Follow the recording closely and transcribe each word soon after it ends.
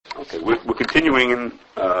Okay, we're continuing in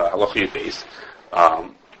Halacha Yud Beis,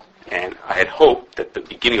 and I had hoped that the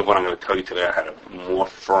beginning of what I'm going to tell you today I had a more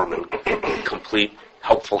firm and complete,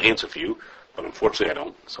 helpful answer for you, but unfortunately I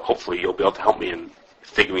don't. So hopefully you'll be able to help me in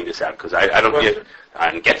figuring this out, because I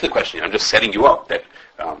don't get to the question. I'm just setting you up that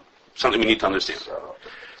something we need to understand.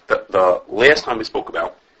 The last time we spoke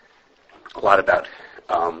a lot about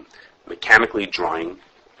mechanically drying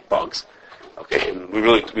bugs. Okay, and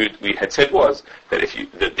we had said was that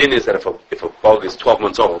the din is that if a bug is 12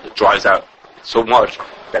 months old, it dries out so much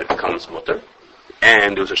that it becomes mutter.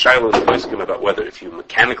 And there was a shiloh in the Poskim about whether if you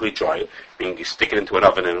mechanically dry it, meaning you stick it into an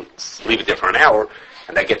oven and leave it there for an hour,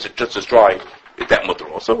 and that gets it just as dry, is that mutter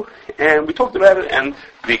also? And we talked about it, and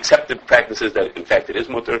the accepted practice is that in fact it is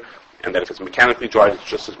mutter, and that if it's mechanically dried, it's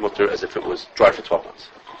just as mutter as if it was dried for 12 months.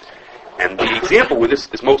 And the example where this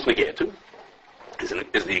is mostly geared to is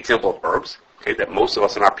the example of herbs. Okay, that most of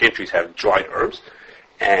us in our pantries have dried herbs,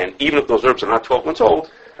 and even if those herbs are not 12 months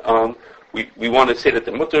old, we want to say that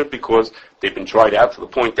they're mutter because they've been dried out to the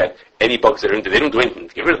point that any bugs that are in there, they don't do anything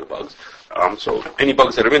to get rid of the bugs. So any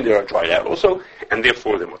bugs that are in there are dried out also, and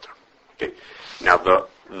therefore they're mutter. Okay. Now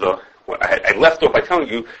I left off by telling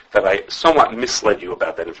you that I somewhat misled you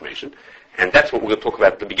about that information, and that's what we're going to talk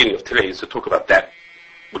about at the beginning of today, is to talk about that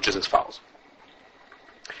which is as follows.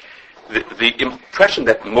 The impression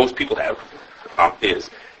that most people have is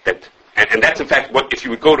that, and that's in fact what, if you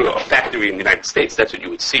would go to a factory in the United States, that's what you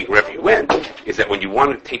would see wherever you went, is that when you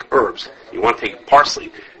want to take herbs, you want to take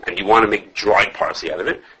parsley, and you want to make dried parsley out of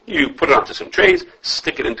it, you put it onto some trays,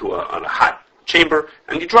 stick it into a hot chamber,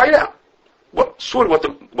 and you dry it out. Sort of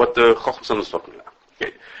what the Chacham was talking about.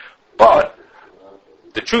 Okay. But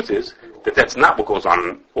the truth is that that's not what goes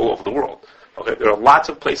on all over the world. Okay, there are lots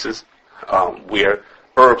of places where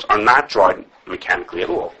herbs are not dried mechanically at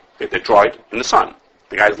all. Okay, they're dried in the sun.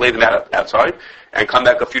 The guys lay them out outside and come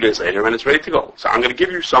back a few days later and it's ready to go. So I'm going to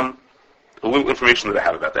give you a little information that I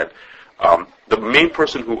have about that. The main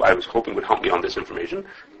person who I was hoping would help me on this information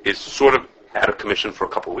is sort of out of commission for a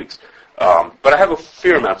couple of weeks. But I have a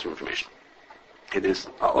fair amount of information. It is,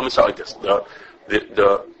 let me start like this.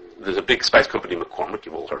 There's a big spice company, McCormick.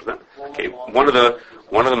 You've all heard of them. Okay, one of the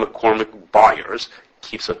McCormick buyers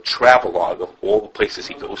keeps a travel log of all the places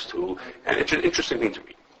he goes to, and it's an interesting thing to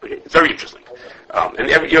read. Okay, it's very interesting. And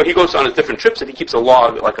he goes on his different trips, and he keeps a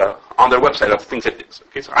log on their website of things that he does.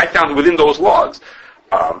 Okay, so I found within those logs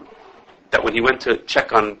that when he went to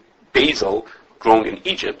check on basil grown in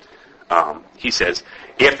Egypt, he says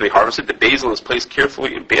after they harvested, the basil is placed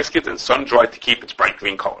carefully in baskets and sun-dried to keep its bright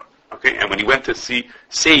green color. Okay, and when he went to see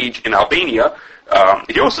sage in Albania,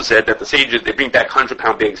 he also said that the sages, they bring back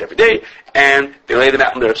 100-pound bags every day, and they lay them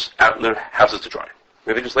out in their houses to dry.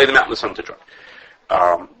 And they just lay them out in the sun to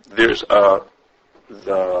dry. There's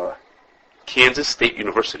the Kansas State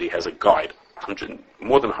University has a guide,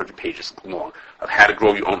 more than 100 pages long, of how to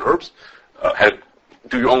grow your own herbs, how to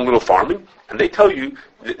do your own little farming, and they tell you,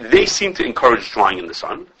 they seem to encourage drying in the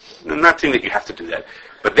sun. I'm not saying that you have to do that,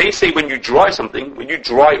 but they say when you dry something, when you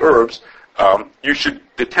dry herbs,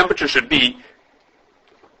 the temperature should be,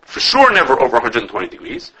 for sure, never over 120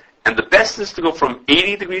 degrees, and the best is to go from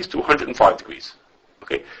 80 degrees to 105 degrees.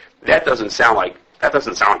 Okay, that doesn't sound like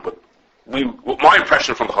what my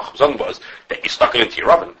impression from the Chacham was that you stuck it into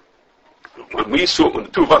your oven. When the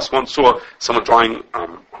two of us once saw someone drying,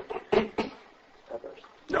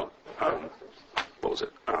 what was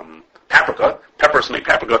it? Paprika. Peppers make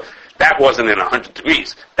paprika. That wasn't in 100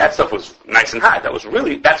 degrees. That stuff was nice and hot.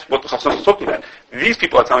 That's what the Chacham was talking about. These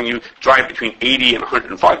people are telling you dry between 80 and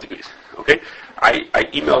 105 degrees. Okay? I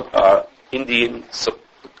emailed Indian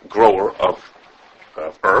grower of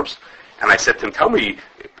herbs, and I said to him, tell me,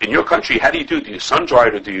 in your country, how do you sun-dry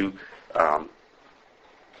it or do you,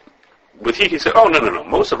 with heat? He said, oh, no,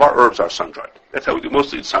 most of our herbs are sun-dried. That's how we do,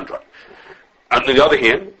 mostly it's sun-dried. On the other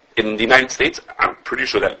hand, in the United States, I'm pretty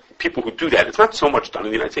sure that people who do that, it's not so much done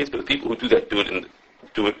in the United States, but the people who do that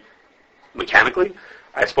do it mechanically.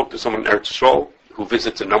 I spoke to someone in Eretz Yisrael who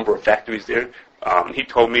visits a number of factories there. He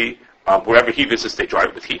told me wherever he visits, they dry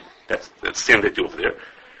it with heat. That's the same they do over there.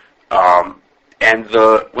 And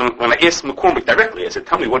when I asked McCormick directly, I said,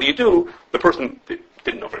 tell me, what do you do? The person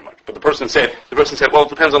didn't know very much. But the person said, well, it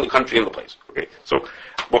depends on the country and the place. Okay, so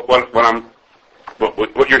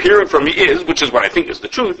what you're hearing from me is, which is what I think is the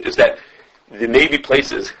truth, is that there may be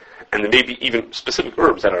places, and there may be even specific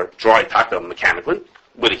herbs that are dried taka mechanically,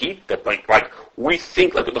 with a heat, that like we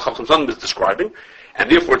think, like what the Chacham is describing,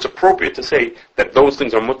 and therefore it's appropriate to say that those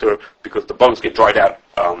things are mutter because the bugs get dried out.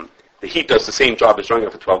 The heat does the same job as drying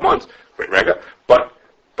out for 12 months, but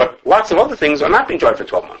But lots of other things are not being dried for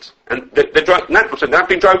 12 months. And they're not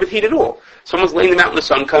being dried with heat at all. Someone's laying them out in the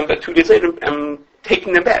sun, coming back 2 days later and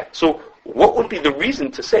taking them back. So what would be the reason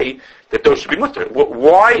to say that those should be mutter?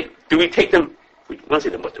 Why do we take them? We don't say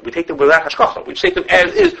them mutter. We take them without hashkacha. We take them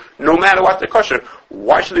as is, no matter what they're kosher.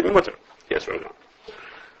 Why should they be mutter? Yes, or no?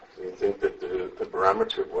 Do you think that the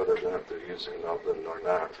barometer of whether or not they're using an oven or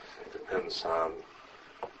not depends on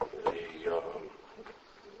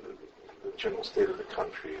the general state of the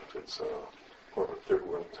country? If it's more of a third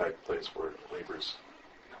world type place where labor's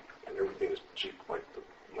and everything is cheap like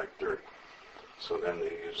dirt, so then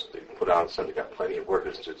they put on something, they got plenty of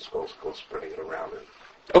workers and just go spreading it around.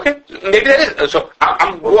 Okay, maybe that is. So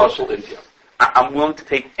I'm willing to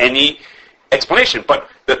take any explanation, but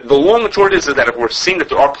the long and short is that if we're seeing that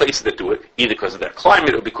there are places that do it, either because of their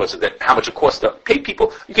climate or because of how much it costs to pay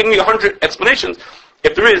people, you can give me 100 explanations.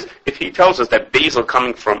 If he tells us that basil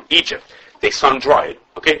coming from Egypt, they sun dry it.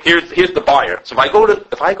 Okay, here's the buyer. So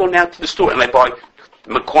if I go now to the store and I buy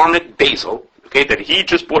McCormick basil, okay, that he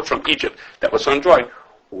just bought from Egypt, that was sun dried,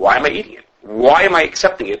 why am I eating it? Why am I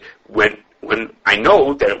accepting it when I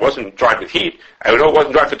know that it wasn't dried with heat? I know it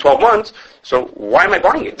wasn't dried for 12 months. So why am I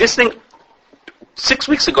buying it? This thing, 6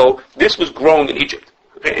 weeks ago, this was growing in Egypt,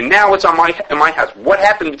 okay, and now it's in my house. What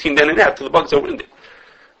happened between then and now till the bugs are in it?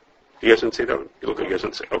 You guys didn't say that? You look like you guys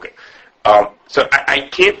didn't say. Okay. So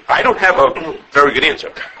I don't have a very good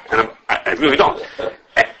answer, and I really don't.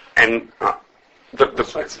 And I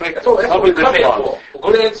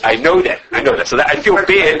know that. So I feel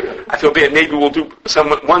bad. Maybe we'll do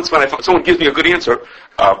once when someone gives me a good answer.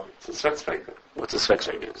 It's a sex factor. What's a sex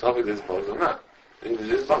factor? It's obviously there's bugs or not.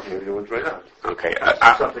 There's bugs. Maybe they went right out. Okay.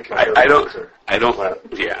 I don't.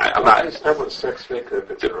 Yeah, I'm not. It's not a sex factor.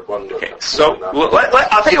 If it's a bundle. Okay. So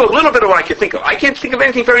I'll tell you a little bit of what I can think of. I can't think of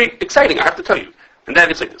anything very exciting, I have to tell you. And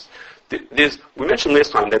that is like this. We mentioned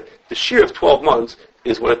last time that the shear of 12 months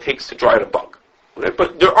is what it takes to dry out a bug. Right?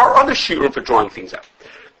 But there are other shiurim for drying things out.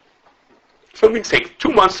 Some things take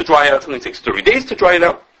 2 months to dry out, something takes 30 days to dry it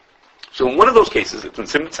out. So in one of those cases, it's in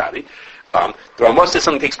Simon Tzadi, the Ramah says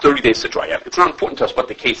something takes 30 days to dry out. It's not important to us what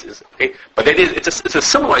the case is, okay? But it's a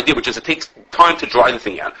similar idea, which is it takes time to dry the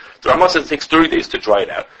thing out. The Ramah says it takes 30 days to dry it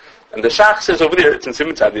out. And the Shach says over there, it's in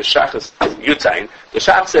Simon Tzadi, the Shach is Yutzayin, the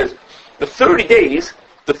Shach says the 30 days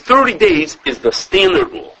is the standard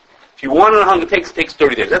rule. If you want to know how long it takes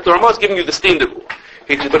 30 days. That's the Ramah is giving you the standard rule.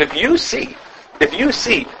 He says, but if you see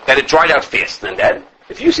that it dried out faster than that,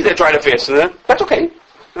 that's okay.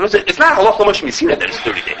 It's not halacha much misina that it's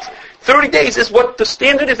 30 days. 30 days is what the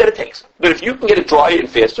standard is that it takes. But if you can get it drier and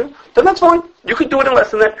faster, then that's fine. You could do it in less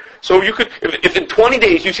than that. So you could, if in 20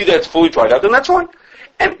 days you see that it's fully dried out, then that's fine.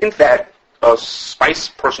 And in fact, a spice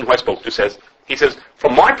person who I spoke to says,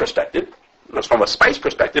 from my perspective, that's from a spice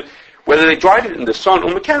perspective, whether they dried it in the sun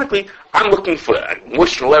or mechanically, I'm looking for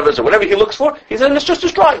moisture levels or whatever he looks for. He said, it's just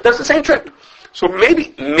as dry. That's the same trick. So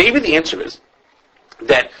maybe the answer is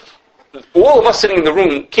that all of us sitting in the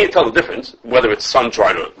room can't tell the difference, whether it's sun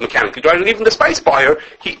dried or mechanically dried, and even the spice buyer,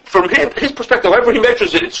 from his perspective, however he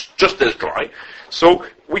measures it, it's just as dry. So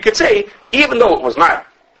we could say, even though it was not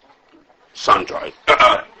sun dried,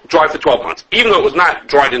 dry for 12 months, even though it was not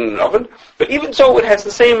dried in an oven, but even so it has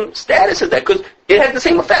the same status as that, because it has the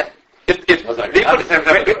same effect.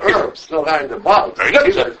 Herbs still not in the bottle. Very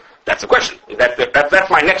good. So that's the question. That's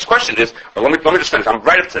my next question is, let me just finish. I'm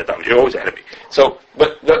right up to that. You're always ahead of me. So,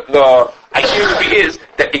 but the idea is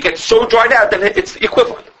that it gets so dried out that it's the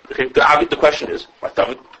equivalent. Okay? The question is, what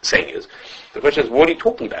David is saying is, what are you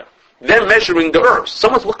talking about? They're measuring the herbs.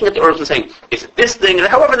 Someone's looking at the herbs and saying, is it this thing? And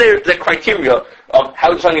however their criteria of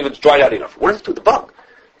how it's if it's dried out enough. What does it do with the bug?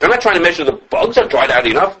 They're not trying to measure the bugs are dried out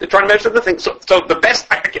enough. They're trying to measure the thing. So the best,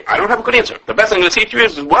 I don't have a good answer. The best I'm going to say to you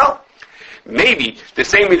is, well, maybe the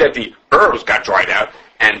same way that the herbs got dried out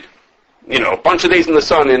and, a bunch of days in the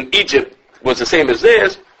sun in Egypt was the same as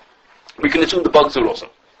theirs, we can assume the bugs would also.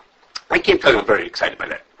 I can't tell you I'm very excited by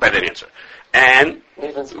that answer. And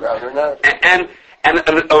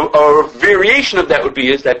a variation of that would be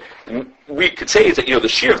is that we could say is that, the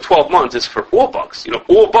shear of 12 months is for all bugs.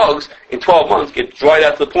 All bugs in 12 months get dried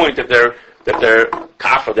out to the point that they're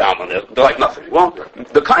kafir down, they're like nothing. Well,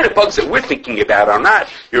 the kind of bugs that we're thinking about are not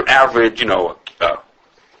your average,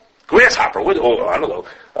 grasshopper, or I don't know,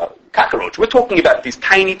 cockroach. We're talking about these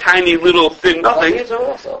tiny, tiny little thin nothing. He is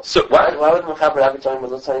also. So what? Why would Muhammad have been talking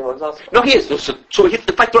about those tiny ones also? No, he is. So like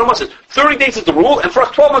the Rambam says, 30 days is the rule, and for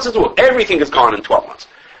us 12 months is the rule. Everything is gone in 12 months.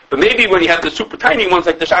 But maybe when you have the super tiny ones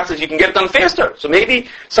like the Shach says, you can get it done faster. So maybe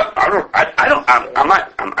I'm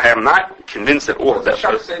not convinced at all of that. The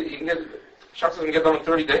Shach said you can get Shachs doesn't get done in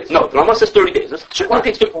 30 days? No, the Rambam says 30 days. It takes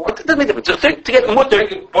it doesn't make a difference. To get mutter,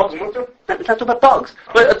 Bugs mutter? it's not about bugs,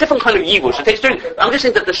 but a different kind of yivush. It takes 30. I'm just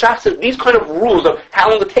saying that the Shach says these kind of rules of how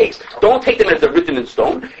long it takes, don't take them as they're written in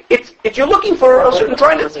stone. It's you're looking for a certain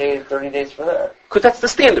dryness. 30 days for that. Because that's the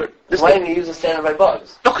standard. Why didn't you use the standard by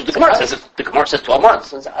bugs? No, because the Gemara says 12 months.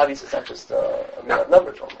 So it's obviously it's not just a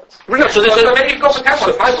number 12 months. No, so there's So maybe go for 10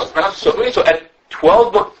 months, 5 months, but not so at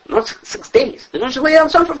 12 months, not 6 days. They're going to lay down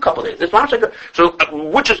sun for a couple of days. It's not like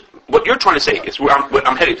which is what you're trying to say is where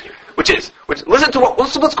I'm heading to, which listen to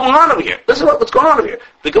what's going on over here. Listen to what's going on over here.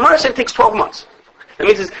 The Gemara said it takes 12 months. That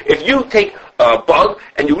means if you take a bug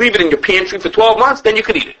and you leave it in your pantry for 12 months, then you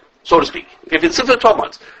could eat it, so to speak. If it sits for 12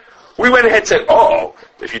 months. We went ahead and said,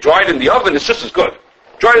 if you dry it in the oven, it's just as good.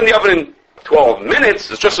 Dry it in the oven in 12 minutes,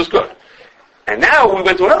 it's just as good. And now we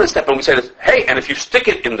went to another step and we said, hey, and if you stick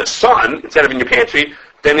it in the sun instead of in your pantry,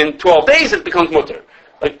 then in 12 days it becomes mutter.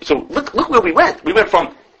 So look where we went. We went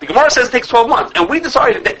from, the Gemara says it takes 12 months, and we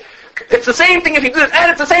decided that it's the same thing if you do this, and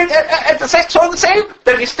it's the same that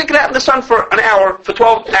if you stick it out in the sun for an hour, for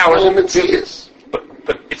 12 hours.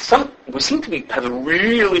 But we seem to have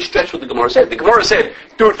really stretched what the Gemara said. The Gemara said,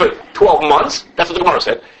 do it for 12 months. That's what the Gemara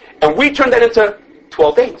said. And we turned that into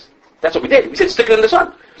 12 days. That's what we did. We said, stick it in the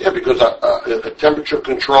sun. Yeah, because a temperature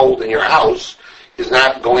controlled in your house is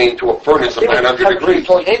not going to a furnace of 900 degrees.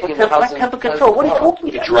 Temperature control. What are you talking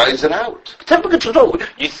about? It dries it out. Temperature control.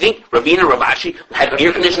 You think Ravina and Ravashi had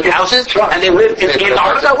air-conditioned houses and they lived in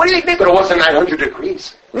Antarctica? What do you think? But it wasn't 900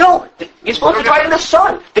 degrees. No, you're supposed to dry it in the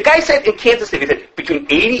sun. The guy said in Kansas City, he said between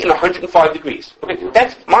 80 and 105 degrees. Okay,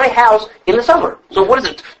 that's my house in the summer. So what is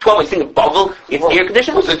it? 12, you think a bubble? It's air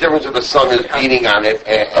conditioned? What's the difference if the sun is beating on it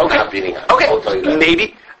and not beating on it? Okay, I'll tell you that.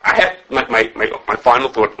 maybe. I have my final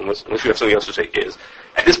thought, unless you have something else to say, is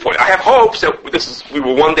at this point I have hopes that we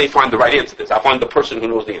will one day find the right answer to this. I'll find the person who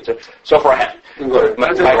knows the answer. So far I haven't.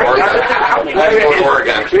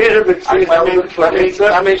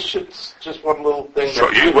 I mean, just one little thing.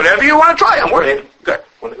 Sure, whatever you want to try, I'm working. Good.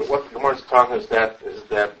 What the Gemara is talking is that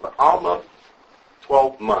Alma,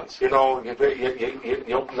 12 months. You know, you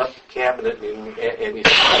open up the cabinet and you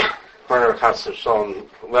corner has some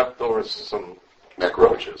leftovers, some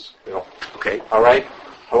roaches. You know. Okay. All right.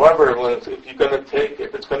 However, if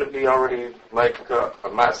it's going to be already like a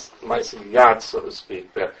yacht, so to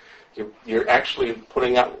speak, that you're actually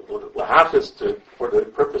putting out lahafis for the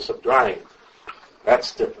purpose of drying.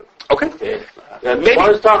 That's different. Okay. Maybe what I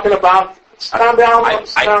was talking about.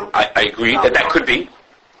 I agree that could be.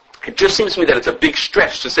 It just seems to me that it's a big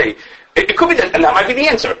stretch to say. It could be that, and that might be the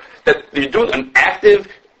answer, that you're doing an active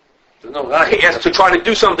yes, to try to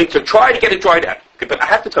do something to try to get it dried out. Okay, but I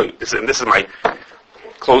have to tell you, this is my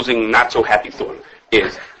closing not so happy thought,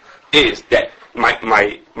 is that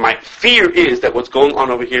my fear is that what's going on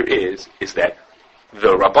over here is that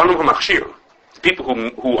the Rabbanim HaMachshir, the people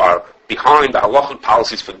who are behind the halachic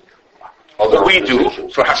policies for what we do,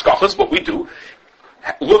 for hashkachas, what we do,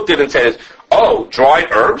 looked at it and says,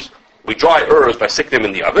 dried herbs, we dry herbs by sticking them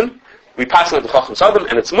in the oven, we pass them to Chacham Sadam,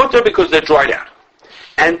 and it's mutter because they're dried out.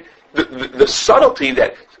 And the subtlety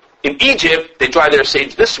that in Egypt they dry their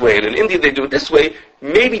sage this way, and in India they do it this way,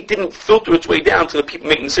 maybe didn't filter its way down to the people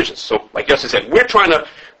making decisions. So, like Yossi said, we're trying to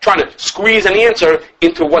squeeze an answer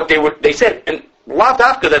into what they said, and lav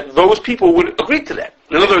dafka that those people would agree to that.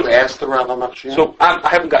 In other words, ask the Rav HaMachshir. So I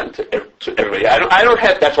haven't gotten to everybody. I don't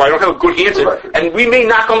have. That's why I don't have a good answer. And we may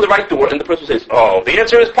knock on the right door, and the person says, the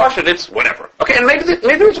answer is partial. It's whatever. Okay, and maybe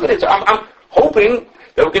there's a good answer. I'm hoping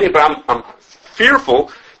that we're getting, but I'm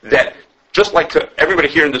fearful that just like to everybody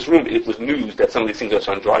here in this room, it was news that some of these things are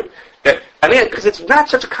sun-dried. Because it's not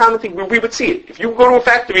such a common thing where we would see it. If you go to a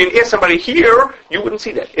factory and ask somebody here, you wouldn't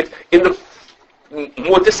see that. It's in the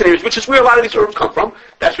more distant areas, which is where a lot of these herbs come from.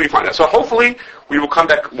 That's where you find that. So hopefully we will come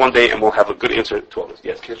back one day and we'll have a good answer to all this.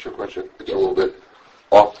 Yes? Can I ask you a question? It's a little bit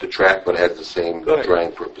off the track, but has the same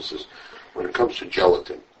drying purposes. When it comes to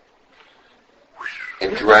gelatin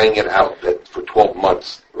and drying it out for 12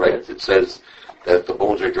 months, right? It says that if the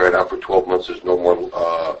bones are dried out for 12 months, there's no more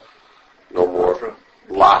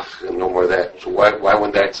lach and no more of that. So why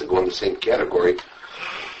wouldn't that go in the same category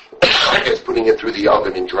as putting it through the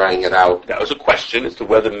oven and drying it out? That was a question as to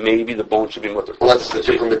whether maybe the bones should be mutter. Well, that's the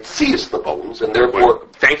different that sees the bones, and therefore...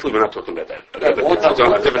 Thankfully, we're not talking about that.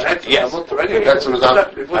 Yes. That's what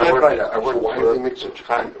I was why do they make such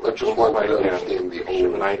kind? I just want to understand the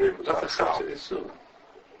whole...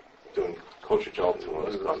 Doing kosher gelatin when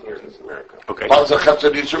it's come here in America. Okay.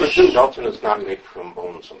 Gelatin is not made from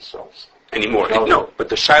bones themselves. Anymore. No, but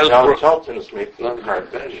the shiloh... Gelatin is made from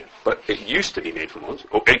cartilage. But it used to be made from bones.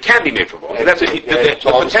 It can be made from bones. And that's the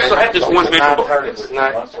potential head is the one's made from bones. It's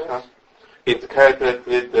not... It's kind of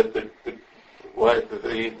the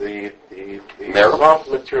Marrow? soft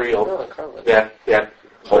material No, cartilage. that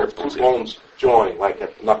Holds bones join, like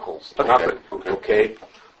at knuckles. Okay. Okay.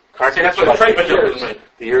 See, that's what the trade material is.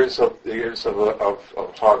 The ears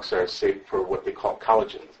of hogs are safe for what they call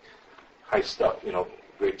collagen. High stuff,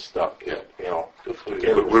 great stuff. Yeah.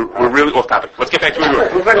 Okay, we're really off topic. Let's get back to where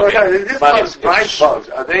we were. This But bugs, brine bugs,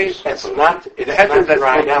 are they? It's not That's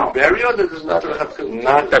dry now. berry or does not have to?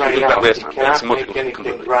 Not That's dry what we now. got last You time. cannot That's what make we anything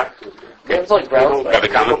concluded. dry. It's like ground Have a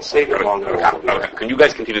spice. comment? Save it long enough. Okay. Can you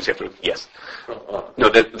guys continue this after? Yes. No,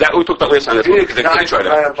 that we talked about last time. That's what because they tried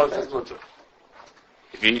out.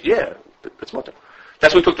 Yeah, that's what.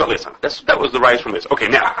 That's what we talked about last time. That was the rise from this. Okay,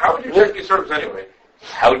 now How would you check these herbs anyway?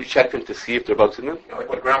 how do you check them to see if there are bugs in them? Like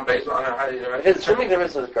what ground basil? I don't know how do you If it's assuming there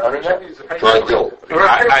is a ground in check it, these? Dry dill.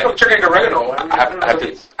 I'm checking oregano. I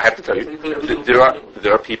have to tell you,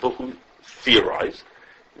 there are people who theorize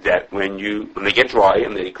that when they get dry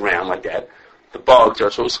and they ground like that, the bugs are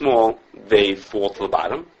so small they fall to the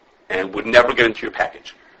bottom and would never get into your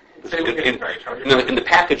package. In the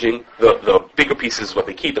packaging, the bigger pieces is what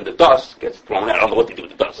they keep, and the dust gets thrown out. I don't know what they do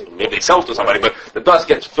with the dust. Maybe they sell it to somebody, but the dust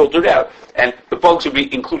gets filtered out, and the bugs would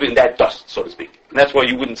be included in that dust, so to speak. And that's why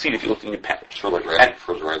you wouldn't see it if you looked in your package. So like And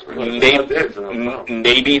frozen raspberry.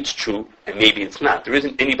 maybe it's true, and maybe it's not. There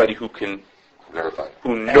isn't anybody who Verified.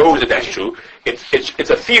 knows that that's true. It's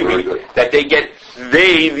a theory that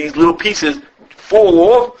these little pieces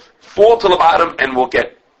fall to the bottom and will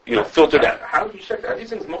get filtered out. How do you check that? Are these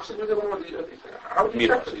things mostly visible? How would you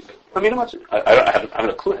check for these things? I mean, I haven't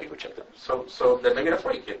a clue how you would check them. So then maybe that's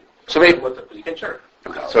why you can't. So maybe. You can check.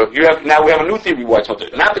 Okay, so now we have a new theory why it's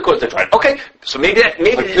filtered. Not because they're tried. Okay, so maybe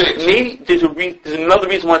there's another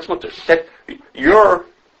reason why it's filtered. That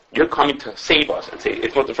you're coming to save us and say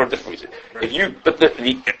it's filtered for a different reason. But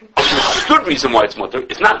the understood reason why it's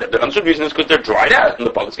filtered is not that. The understood reason is because they're dried out and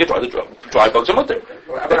the bugs get dry. The dry bugs are filtered.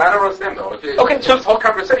 But I don't understand though. Okay, so this whole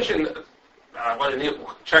conversation, whether you need to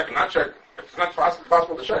check or not check, it's not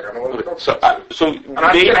possible to check. I don't know what So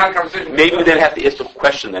maybe we then have to ask the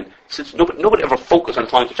question then, since nobody ever focused on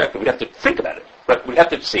trying to check them, we have to think about it. But we have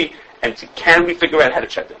to see, can we figure out how to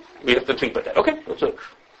check them? We have to think about that. Okay, so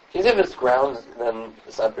even if it's ground, then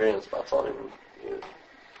the Siberian spot's on it.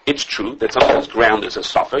 it's true that sometimes ground is a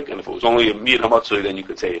suffix, and if it was only a mir hamatzuri, then you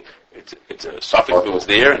could say it's a suffix if it was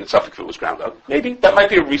there, and a suffix if it was ground up. Maybe that might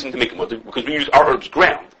be a reason to make it mutter, because we use our herbs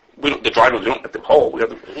ground. The dried ones, we don't have the whole. We have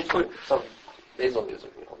the Some basil leaves are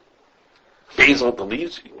basil, the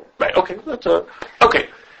leaves. Right. Okay. Okay.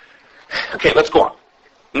 Okay. Let's go on.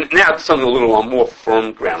 Now to something a little more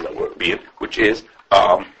firm ground that we're being, which is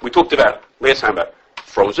we talked about last time about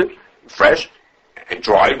frozen, fresh, and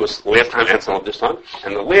dried was last time and some of this time.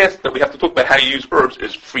 And the last that we have to talk about how you use herbs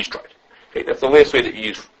is freeze dried. Okay, that's the last way that you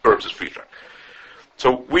use herbs is freeze dried.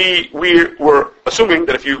 So we were assuming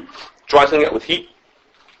that if you dry something out with heat,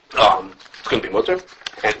 it's going to be mutter.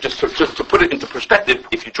 And just to put it into perspective,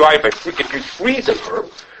 if you dry it if you freeze an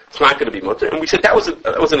herb, it's not going to be mutter. And we said that was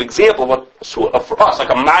an example of for us, like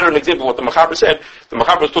a modern example of what the Machaber said. The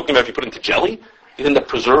Machaber was talking about if you put it into jelly, then that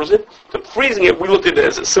preserves it. But freezing it, we looked at it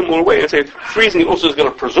as a similar way and said freezing it also is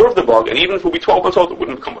going to preserve the bug, and even if it would be 12 months old, it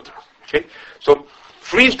wouldn't become mutter. Okay? So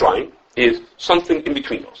freeze drying is something in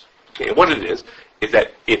between those. Okay? And what it is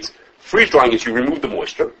that it's freeze drying is you remove the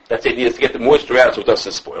moisture. That's the idea, is to get the moisture out so it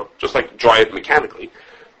doesn't spoil, just like dry it mechanically.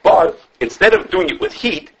 But instead of doing it with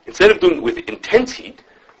heat, instead of doing it with intense heat,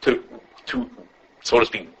 to so to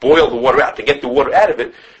speak, boil the water out, to get the water out of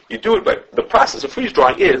it, you do it by, the process of freeze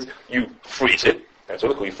drying is you freeze it, that's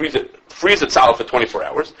what you freeze it solid for 24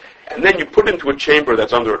 hours, and then you put it into a chamber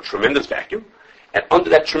that's under a tremendous vacuum, and under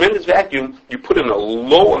that tremendous vacuum, you put in a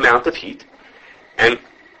low amount of heat, and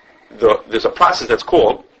there's a process that's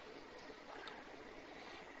called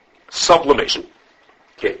sublimation.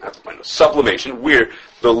 Okay, that's sublimation, where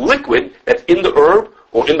the liquid that's in the herb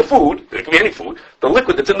or in the food, it can be any food, the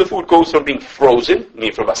liquid that's in the food goes from being frozen,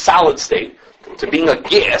 meaning from a solid state, to being a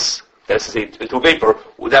gas, that's to say, into a vapor,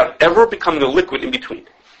 without ever becoming a liquid in between.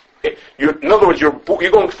 Okay? In other words, you're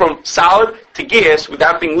going from solid to gas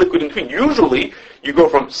without being liquid in between. Usually, you go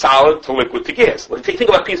from solid to liquid to gas. Like, think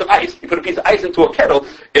about a piece of ice. You put a piece of ice into a kettle,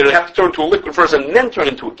 it'll have to turn to a liquid first and then turn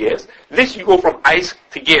into a gas. This, you go from ice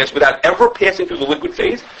to gas without ever passing through the liquid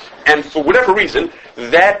phase. And for whatever reason,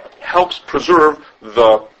 that helps preserve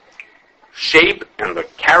the shape and the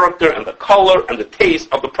character and the color and the taste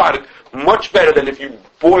of the product much better than if you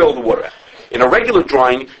boil the water out. In a regular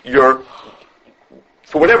drying, you're,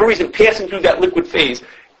 for whatever reason, passing through that liquid phase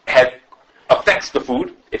affects the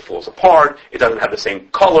food. It falls apart. It doesn't have the same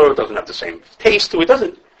color. It doesn't have the same taste to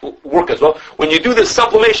it. work as well. When you do this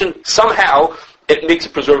sublimation, somehow it makes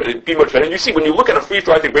it preserve it be much better. And you see, when you look at a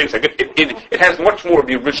freeze-dried thing, wait a second, it has much more of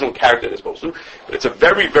the original character it's supposed to. But it's a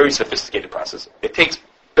very, very sophisticated process. It takes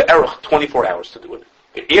be'erach 24 hours to do it.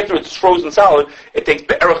 After it's frozen solid, it takes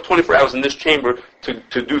be'erach 24 hours in this chamber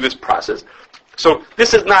to do this process. So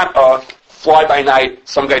this is not a fly-by-night,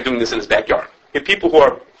 some guy doing this in his backyard. If people who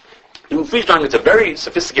are doing freeze-drying, it's a very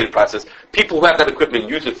sophisticated process. People who have that equipment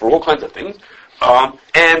use it for all kinds of things.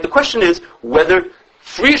 And the question is whether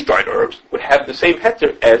freeze-dried herbs would have the same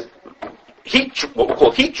heter as what we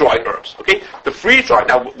call heat-dried herbs. Okay, the freeze-dried.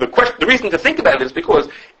 Now, the reason to think about it is because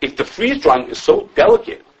if the freeze-drying is so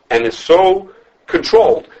delicate and is so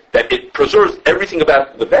controlled that it preserves everything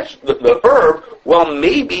about the herb, well,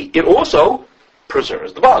 maybe it also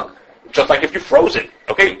preserves the bug. Just like if you froze it.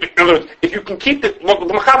 Okay, in other words, if you can keep the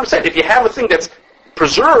Machaber said, if you have a thing that's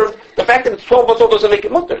preserved, the fact that it's 12 months old doesn't make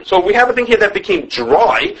it mutter. So we have a thing here that became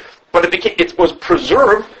dry, but it was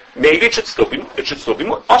preserved. Maybe it should still be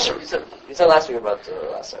usher. You said last week about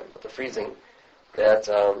the freezing that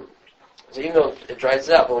so even though it dries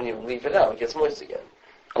out, but when you leave it out, it gets moist again.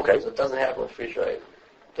 Okay. So it doesn't happen with freeze-dried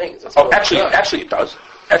things. Actually, it does.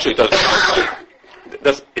 Actually, it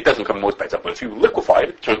does. It doesn't come moist by itself, but if you liquefy it,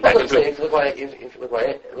 it turns back into. If you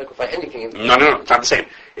liquefy anything. No, it's not the same.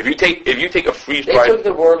 If you take a freeze-dried. They took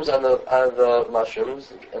the worms on the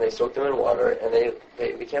mushrooms and they soaked them in water and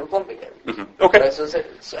they became plump again. Mm-hmm. Okay. Right,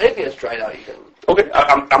 so anything that's dried out, you can. Okay,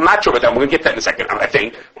 I'm not sure about that. We're gonna get to that in a second. I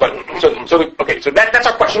think, but so that's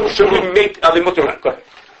our question. Should we make the mutter? Go ahead.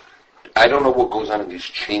 I don't know what goes on in these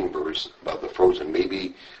chambers about the frozen.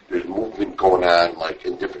 Maybe there's movement going on, like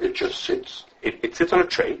in different. It just sits. It sits on a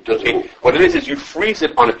tray. Okay. What it is you freeze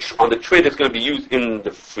it on the tray that's going to be used in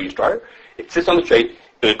the freeze dryer. It sits on the tray.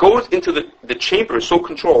 And it goes into the chamber is so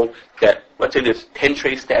controlled that, let's say there's 10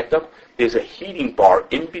 trays stacked up. There's a heating bar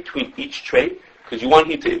in between each tray because you want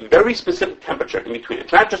heat to a very specific temperature in between.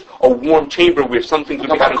 It's not just a warm chamber where something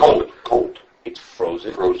could be hot and cold. Cold. It's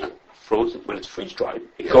frozen. Frozen when it's freeze dried.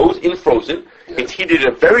 It goes in frozen. Yeah. It's heated at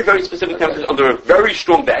a very, very specific temperature under a very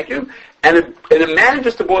strong vacuum, and it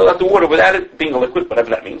manages to boil out the water without it being a liquid, whatever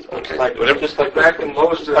that means. Okay. Just like back in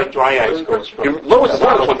lowest is like dry ice goes from. Lowest is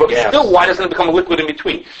not, but still, why doesn't it become a liquid in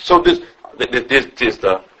between? So there's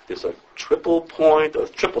a triple point or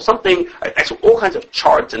triple something. Actually, all kinds of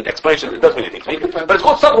charts and explanations. It doesn't mean anything to me, but it's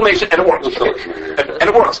called sublimation, and it works. Okay? And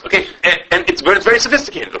it works. Okay, and it's very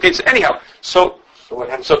sophisticated. Okay, so anyhow, So what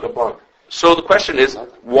happens to the bug? So the question is,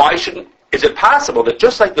 is it possible that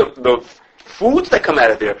just like the foods that come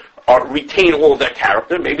out of there retain all of their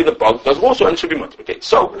character, maybe the bug does also and should be mutter. Okay,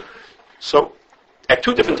 so at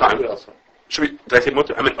two different times, did I say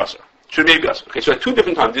mutter? I meant usher. Should maybe usher. Okay, so at two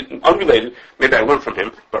different times, unrelated, maybe I learned from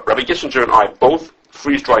him, but Rabbi Gissinger and I both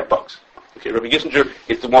freeze-dried bugs. Okay, Rabbi Gissinger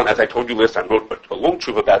is the one, as I told you last time, wrote a long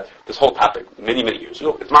truth about this whole topic many, many years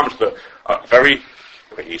ago. It's mamish the very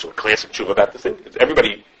sort of classic tshuva about this thing.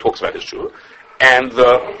 Everybody talks about his tshuva. And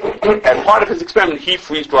as part of his experiment, he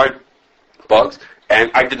freeze-dried bugs,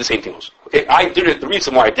 and I did the same thing also. Okay, I did it. The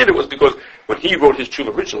reason why I did it was because when he wrote his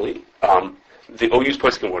tshuva originally, the OU's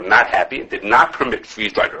poskim were not happy and did not permit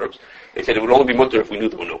freeze-dried herbs. They said it would only be mutter if we knew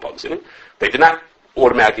there were no bugs in it. They did not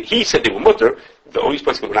automatically. He said they were mutter. The OU's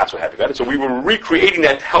poskim were not so happy about it. So we were recreating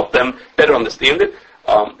that to help them better understand it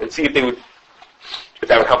and see if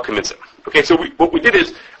that would help convince them. Okay, so what we did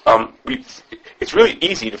is, it really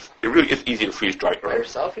is easy to freeze dry herbs. By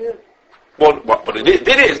yourself here? Well, what it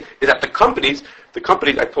is that the companies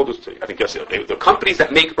I told this to you, I think yesterday, the companies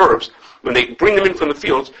that make herbs, when they bring them in from the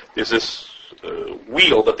fields, there's this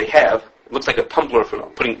wheel that they have, it looks like a tumbler for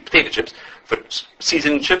putting potato chips, for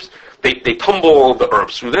seasoned chips. They tumble all the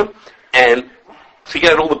herbs through them, and to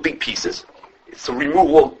get out all the big pieces, to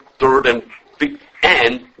remove all dirt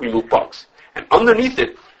and remove bugs. And underneath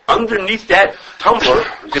that tumbler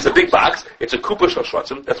is a big box. It's a Kupa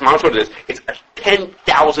Shoshratzim. That's what it is. It's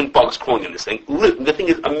 10,000 bugs crawling in this thing. The thing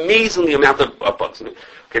is amazingly amount of bugs in it.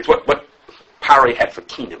 Okay, it's what Pari had for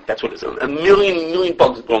Keenum. That's what it is. A million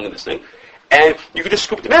bugs growing in this thing. And you can just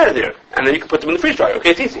scoop them out of there, and then you can put them in the freeze dryer. Okay,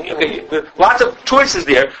 it's easy. Okay, lots of choices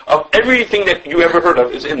there of everything that you ever heard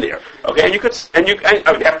of is in there. Okay,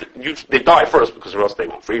 they die first because or else they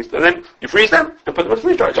won't freeze. And then you freeze them and put them in the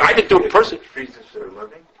freeze dryer. So I didn't do it personally. Freeze this for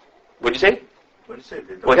living? What'd you say? What did you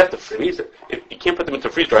say? Well, you have to freeze it. You can't put them into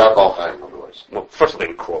freeze dryer. Alcohol time, otherwise. Well, first of all, they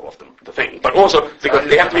would crawl off the thing, but also because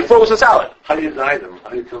they have to be frozen solid. How do you dye them? How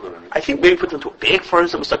do you kill them? I think maybe put them into a bag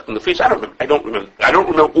first and was stuck in the freezer. I don't remember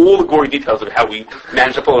all the gory details of how we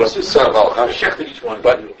managed to pull it up. This is each one.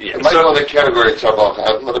 But yeah, it might go in the category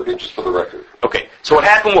of let it be just for the record. Okay, so what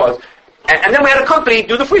happened was And then we had a company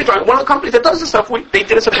do the freeze drying. One of the companies that does this stuff, they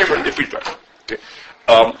did us a favor and did freeze drying. Okay.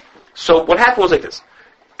 So what happened was like this.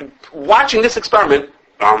 Watching this experiment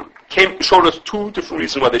showed us two different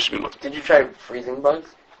reasons why they should be mutter. Did you try freezing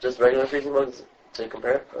bugs? Just regular freezing bugs to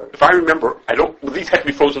compare? Or? If I remember, these had to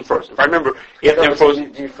be frozen first. If I remember, if they were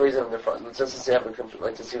frozen... Do you freeze them in the front? Just to see,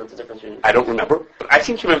 to see what the difference is. I don't remember, but I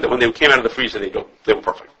seem to remember that when they came out of the freezer, they were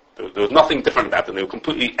perfect. There was nothing different about them. They were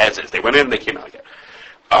completely as is. They went in and they came out again.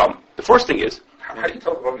 The first thing is... How do you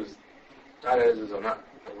tell the bug is not as is or not?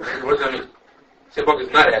 What does that mean? Say bug is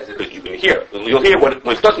not as is. You can hear. You'll hear when it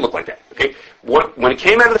doesn't look like that. Okay. When it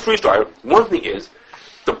came out of the freeze dryer, one thing is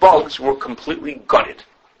the bugs were completely gutted.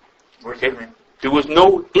 Okay. There was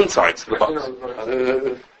no insides to the bugs.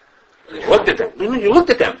 You looked at them. You looked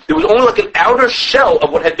at them. There was only like an outer shell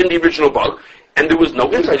of what had been the original bug, and there was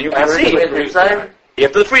no inside. You can see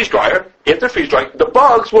after the freeze dryer, the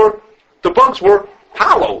bugs were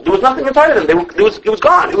hollow. There was nothing inside of them. It was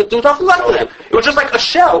gone. There was nothing left of them. It was just like a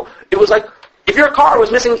shell. It was like if your car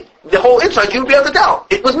was missing the whole inside, you'd be able to tell.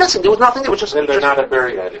 It was missing. There was nothing. It was just. And they're not a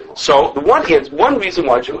berry anymore. So one reason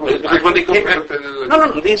why is because when they came,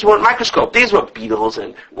 no, these weren't microscope. These were beetles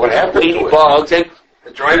and what happened to it? bugs and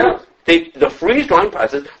it dried out. The freeze drying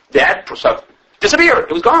process, that stuff disappeared.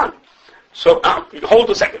 It was gone. So hold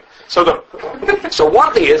a second.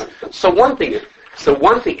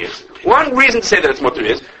 One reason to say that it's mutter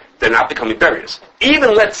is they're not becoming berries.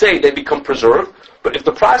 Even let's say they become preserved, but if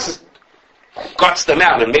the process guts them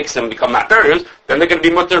out and makes them become not berries, then they're going to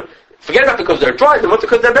be mutter. Forget about because they're dry, they're mutter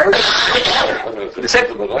because they're berries. The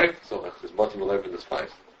second life, so there's multiple life in this place.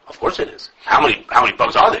 Of course it is. How many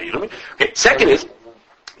bugs are there? You know what I mean? Okay.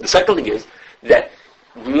 The second thing is that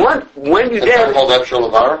when you then hold that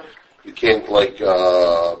Shalavar, you can't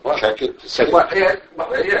check it to see what? Yeah.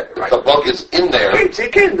 If the bug is in there. You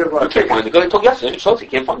can't find it. I told you yesterday. You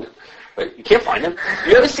can't find it. Right? You can't find them.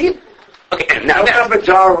 You ever see it? Okay. And now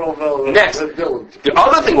next. The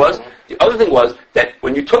other thing was that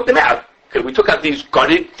when you took them out, okay, we took out these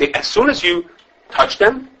gutted. As soon as you touched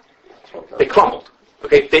them, they crumbled.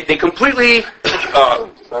 Okay, they completely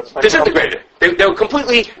disintegrated. They were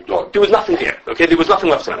completely. There was nothing there. Okay, there was nothing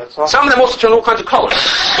left of them. Some of them also turned all kinds of colors.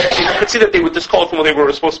 You could see that they were discolored from what they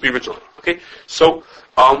were supposed to be originally. Okay, so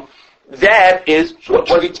that is. So it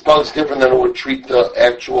treats bugs different than it would treat the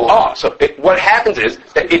actual. What happens is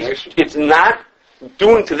that it's not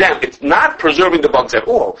doing to them. It's not preserving the bugs at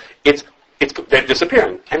all. They're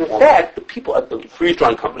disappearing. And in fact, the people at the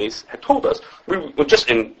freeze-drying companies had told us, we were just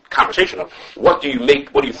in conversation of, what do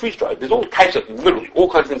you freeze-dry? There's all kinds of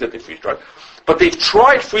things that they freeze-dry. But they've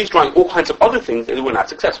tried freeze-drying all kinds of other things and they were not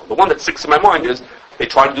successful. The one that sticks in my mind is, they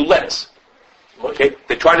tried to do lettuce. Okay?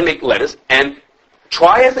 They tried to make lettuce, and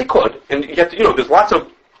try as they could, and you have to, there's lots of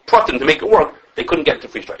protein to make it work, they couldn't get it to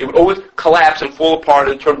freeze-dry. It would always collapse and fall apart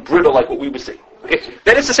and turn brittle like what we were seeing. Okay.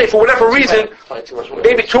 That is to say, for whatever reason,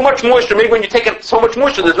 maybe too much moisture, maybe when you take so much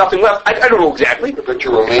moisture, there's nothing left. I don't know exactly. I bet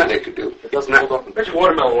your romaine they could do. It doesn't hold up. I bet your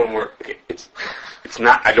watermelon wouldn't work. Okay. It's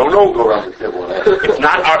not, I don't know. Go around the table. It's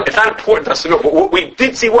not important to us to know, but what we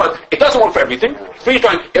did see was, it doesn't work for everything. Freeze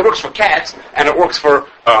drying, it works for cats, and it works for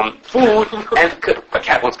food, and a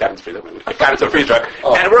cat once got into freeze drying. I got into a freeze dryer.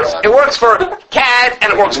 And it works for cats,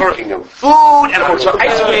 and it works for food, and it works for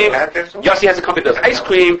ice cream. Yossi has a company that does ice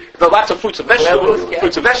cream. There are lots of fruits and vegetables.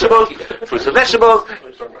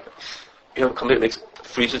 You have a company that makes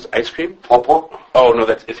freezes ice cream? Popo? Oh, no,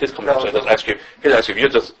 it's his company that does ice cream. His ice cream. You're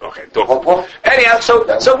just, okay, don't. Popo? Anyhow, so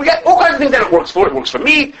we got all kinds of things that it works for. It works for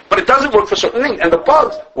meat, but it doesn't work for certain things. And the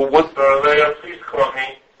bugs were ones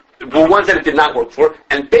that it did not work for.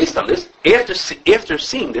 And based on this, after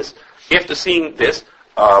seeing this, the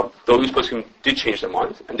Wisconsin did change their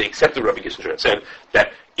minds, and they accepted Rabbi Kissinger and said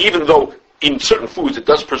that even though in certain foods it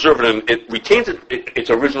does preserve it and it retains its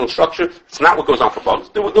original structure, it's not what goes on for bugs.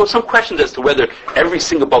 There were some questions as to whether every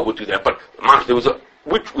single bug would do that, but there was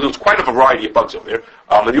quite a variety of bugs over there,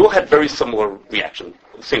 and they all had very similar reaction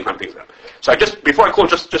at the same time things happened. So before I close,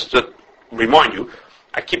 just to remind you,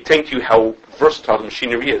 I keep telling you how versatile the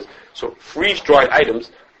machinery is. So freeze-dried items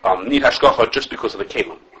need hashgacha just because of the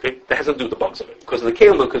kalim. Okay? That has nothing to do with the bugs of it. Because of the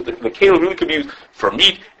kalim, because the kalim really could be used for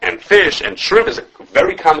meat and fish and shrimp is a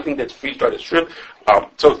very common thing that's freeze-dried as shrimp.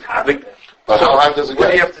 But how hard does it get? What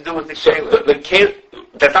do you have to do with the kalim? The kalim,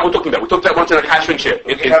 that's not what we're talking about. We talked about once in a kashering share. Do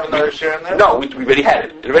you have another share in there? No, we already had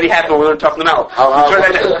it. It already happened when we were tough them out.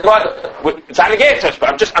 But it's not a game touch, but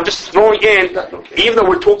I'm just throwing in, even though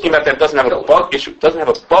we're talking about that doesn't have a bug issue, that's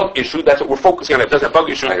what we're focusing on, it doesn't have a bug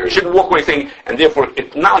issue, you shouldn't walk away saying, and therefore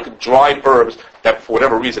it's not like dried herbs that for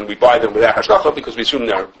whatever reason we buy them without hashgacha because we assume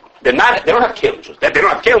they don't have kalim issues. They don't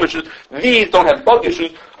have kalim issues. These don't have bug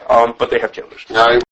issues. But they have killers. Now,